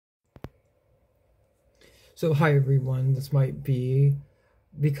So hi everyone, this might be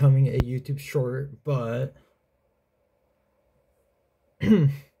becoming a YouTube short, but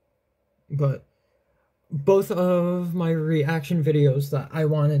but both of my reaction videos that I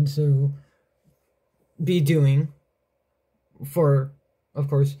wanted to be doing for, of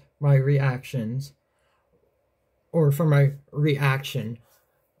course, my reactions, or for my reaction,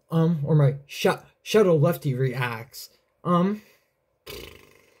 or my Shadow Lefty reacts,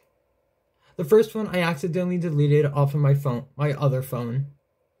 the first one I accidentally deleted off of my phone, my other phone,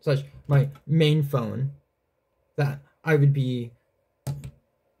 such my main phone, that I would be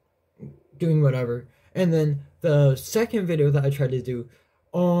doing whatever. And then the second video that I tried to do,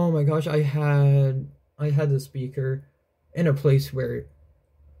 oh my gosh, I had the speaker in a place where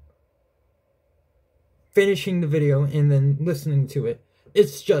finishing the video and then listening to it,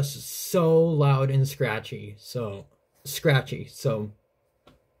 it's just so loud and scratchy. So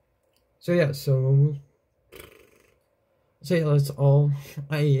yeah, that's all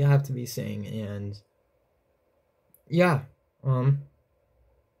I have to be saying. And yeah,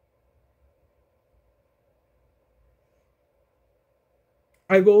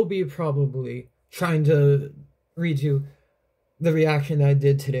 I will be probably trying to redo the reaction that I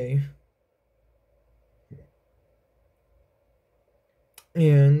did today,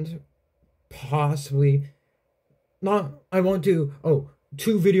 and possibly not, I won't do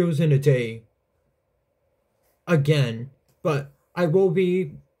 2 videos in a day again, but I will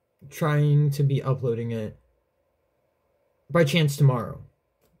be trying to be uploading it by chance tomorrow.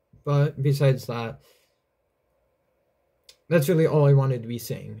 But besides that, that's really all I wanted to be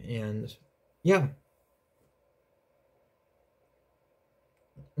saying. And yeah,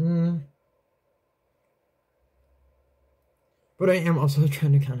 but I am also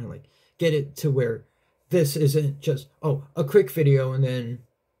trying to kind of like get it to where this isn't just a quick video and then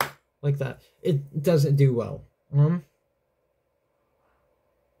like that. It doesn't do well.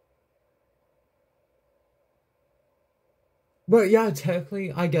 But yeah,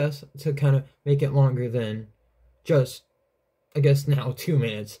 technically, I guess, to kind of make it longer than just, I guess now 2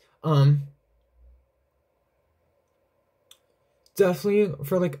 minutes, definitely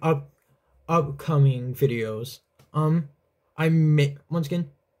for like upcoming videos, I may, once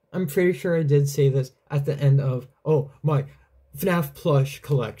again, I'm pretty sure I did say this at the end of my FNAF plush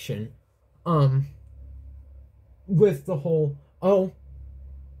collection, with the whole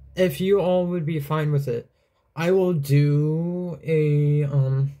if you all would be fine with it, I will do a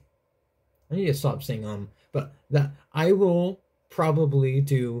I need to stop saying but that I will probably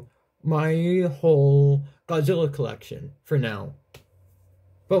do my whole Godzilla collection for now.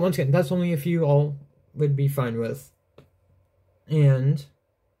 But once again, that's only if you all would be fine with. And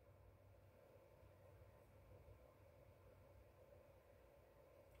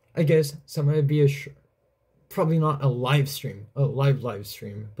I guess some might be probably not a live stream,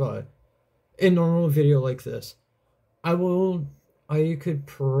 but a normal video like this, I could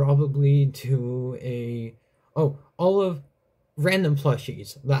probably do all of random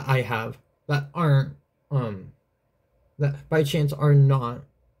plushies that I have that aren't, that by chance are not,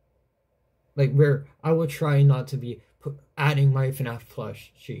 like, where I will try not to be adding my FNAF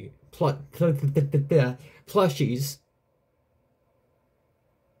plushies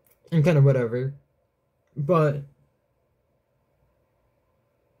and kind of whatever, but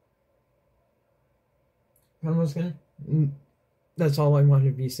that's all I wanted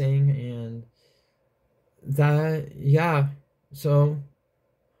to be saying. And that, yeah, so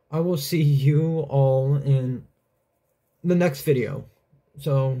I will see you all in the next video.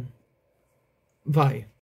 So bye.